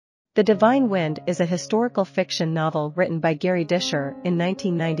The Divine Wind is a historical fiction novel written by Garry Disher in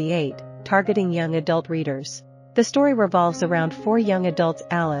 1998, targeting young adult readers. The story revolves around four young adults: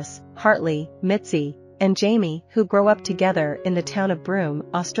 Alice, Hartley, Mitsy, and Jamie, who grow up together in the town of Broome,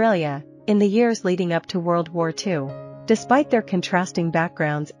 Australia, in the years leading up to World War II. Despite their contrasting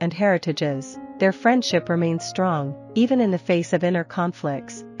backgrounds and heritages, their friendship remains strong, even in the face of inner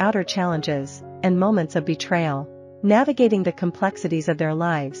conflicts, outer challenges, and moments of betrayal. Navigating the complexities of their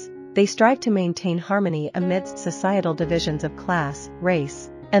lives, they strive to maintain harmony amidst societal divisions of class,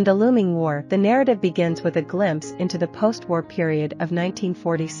 race, and the looming war. The narrative begins with a glimpse into the post-war period of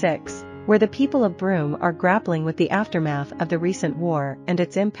 1946, where the people of Broome are grappling with the aftermath of the recent war and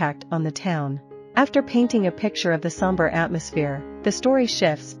its impact on the town. After painting a picture of the somber atmosphere, the story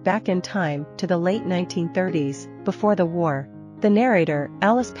shifts back in time to the late 1930s, before the war. The narrator,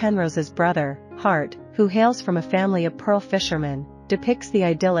 Hartley Penrose's brother, Hart, who hails from a family of pearl fishermen, depicts the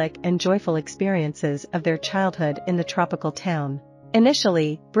idyllic and joyful experiences of their childhood in the tropical town.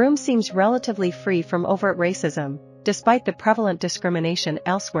 Initially, Broome seems relatively free from overt racism, despite the prevalent discrimination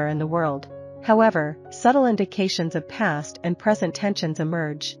elsewhere in the world. However, subtle indications of past and present tensions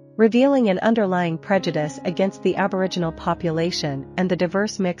emerge, revealing an underlying prejudice against the Aboriginal population and the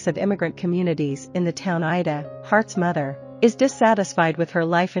diverse mix of immigrant communities in the town. Ida, Hart's mother, is dissatisfied with her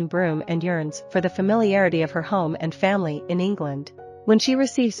life in Broome and yearns for the familiarity of her home and family in England. When she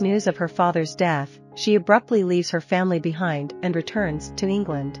receives news of her father's death, she abruptly leaves her family behind and returns to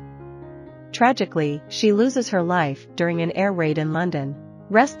England. Tragically, she loses her life during an air raid in London.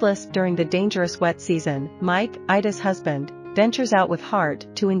 Restless during the dangerous wet season, Mike, Ida's husband, ventures out with Hart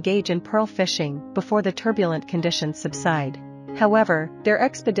to engage in pearl fishing before the turbulent conditions subside. However, their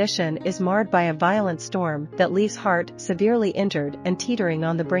expedition is marred by a violent storm that leaves Hart severely injured and teetering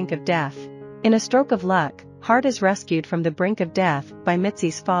on the brink of death. In a stroke of luck, Hart is rescued from the brink of death by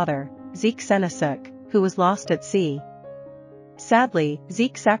Mitsy's father, Mitsy Sennosuke, who was lost at sea. Sadly,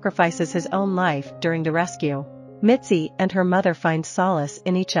 Zeke sacrifices his own life during the rescue. Mitsy and her mother find solace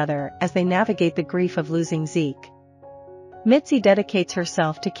in each other as they navigate the grief of losing Zeke. Mitsy dedicates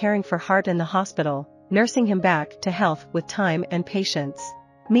herself to caring for Hart in the hospital, nursing him back to health with time and patience.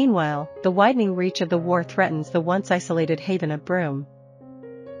 Meanwhile, the widening reach of the war threatens the once isolated haven of Broome.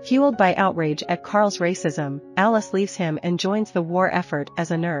 Fueled by outrage at Carl's racism, Alice leaves him and joins the war effort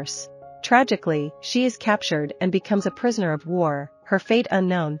as a nurse. Tragically, she is captured and becomes a prisoner of war, her fate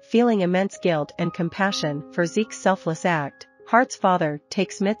unknown. Feeling immense guilt and compassion for Zeke's selfless act, Hart's father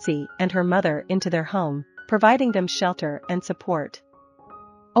takes Mitsy and her mother into their home, providing them shelter and support.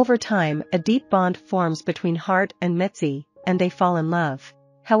 Over time, a deep bond forms between Hart and Mitsy, and they fall in love.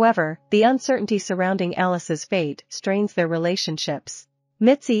 However, the uncertainty surrounding Alice's fate strains their relationships.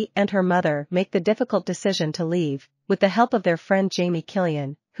 Mitsy and her mother make the difficult decision to leave, with the help of their friend Jamie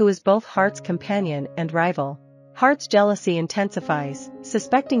Killian, who is both Hart's companion and rival. Hart's jealousy intensifies,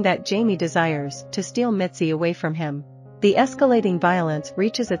 suspecting that Jamie desires to steal Mitsy away from him. The escalating violence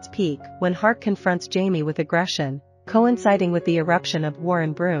reaches its peak when Hart confronts Jamie with aggression, coinciding with the eruption of war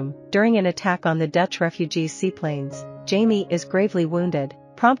in Broome. During an attack on the Dutch refugees' seaplanes, Jamie is gravely wounded,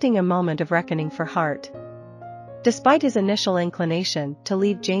 prompting a moment of reckoning for Hart. Despite his initial inclination to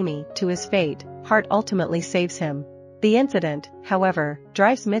leave Jamie to his fate, Hart ultimately saves him. The incident, however,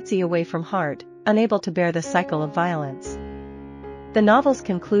 drives Mitsy away from Hart, unable to bear the cycle of violence. The novel's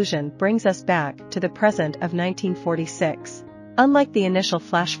conclusion brings us back to the present of 1946. Unlike the initial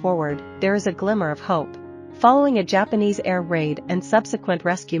flash-forward, there is a glimmer of hope. Following a Japanese air raid and subsequent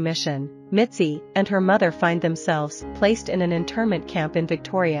rescue mission, Mitsy and her mother find themselves placed in an internment camp in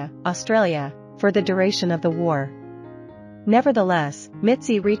Victoria, Australia, for the duration of the war. Nevertheless,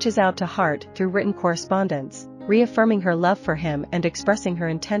 Mitsy reaches out to Hart through written correspondence, reaffirming her love for him and expressing her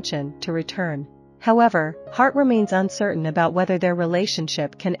intention to return. However, Hart remains uncertain about whether their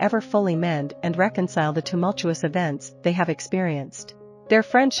relationship can ever fully mend and reconcile the tumultuous events they have experienced. Their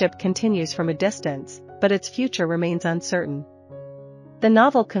friendship continues from a distance, but its future remains uncertain. The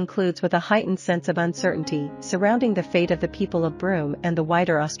novel concludes with a heightened sense of uncertainty surrounding the fate of the people of Broome and the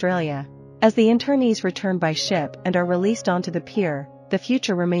wider Australia. As the internees return by ship and are released onto the pier, the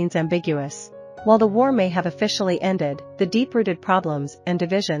future remains ambiguous. While the war may have officially ended, the deep-rooted problems and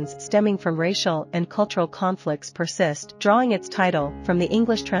divisions stemming from racial and cultural conflicts persist. Drawing its title from the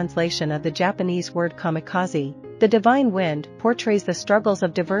English translation of the Japanese word kamikaze, The Divine Wind portrays the struggles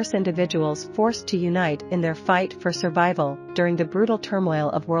of diverse individuals forced to unite in their fight for survival during the brutal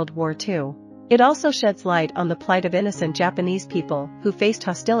turmoil of World War II. It also sheds light on the plight of innocent Japanese people who faced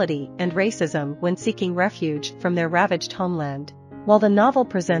hostility and racism when seeking refuge from their ravaged homeland. While the novel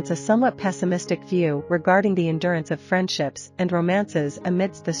presents a somewhat pessimistic view regarding the endurance of friendships and romances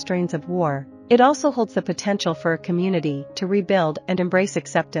amidst the strains of war, it also holds the potential for a community to rebuild and embrace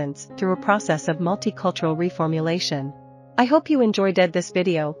acceptance through a process of multicultural reformulation. I hope you enjoyed this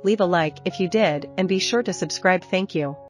video. Leave a like if you did and be sure to subscribe. Thank you.